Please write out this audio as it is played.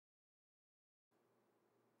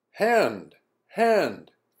Hand,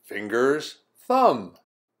 hand, fingers, thumb,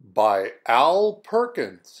 by Al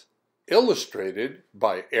Perkins, illustrated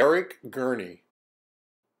by Eric Gurney.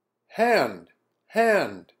 Hand,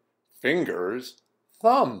 hand, fingers,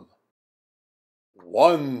 thumb.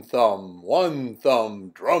 One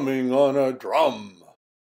thumb, drumming on a drum.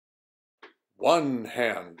 One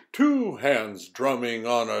hand, two hands, drumming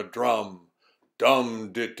on a drum.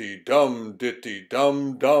 Dum ditty dum ditty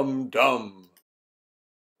dum dum dum.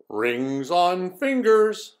 Rings on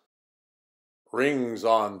fingers, rings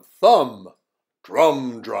on thumb.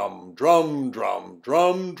 Drum drum drum drum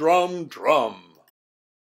drum drum drum.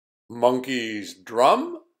 Monkeys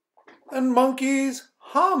drum and monkeys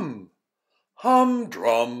hum. Hum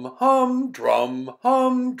drum hum drum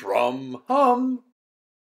hum drum hum.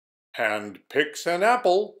 Hand picks an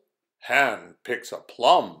apple, hand picks a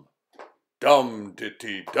plum. Dum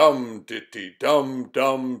ditty dum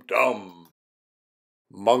dum dum.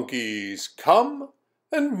 Monkeys come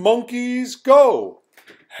and monkeys go.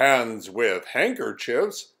 Hands with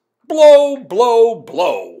handkerchiefs, blow, blow,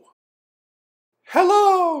 blow.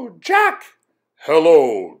 Hello, Jack.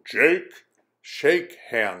 Hello, Jake. Shake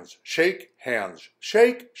hands, shake hands,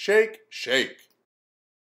 shake, shake, shake.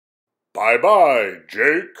 Bye-bye,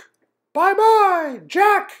 Jake. Bye-bye,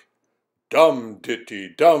 Jack. Dum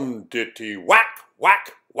ditty, whack,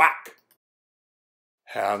 whack, whack.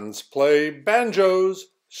 Hands play banjos,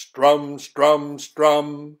 strum, strum,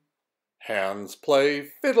 strum. Hands play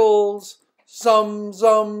fiddles, zum,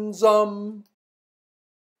 zum, zum.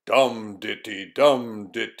 Dum ditty,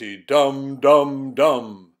 dum dum,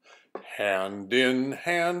 dum. Hand in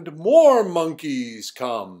hand more monkeys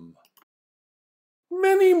come.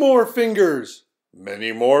 Many more fingers,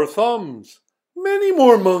 many more thumbs, many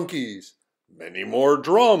more monkeys, many more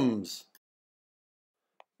drums.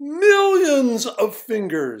 Millions of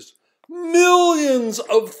fingers, millions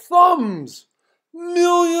of thumbs,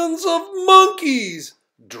 millions of monkeys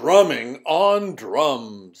drumming on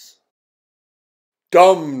drums.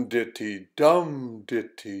 Dum ditty dum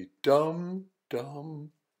dum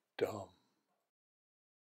dum dum.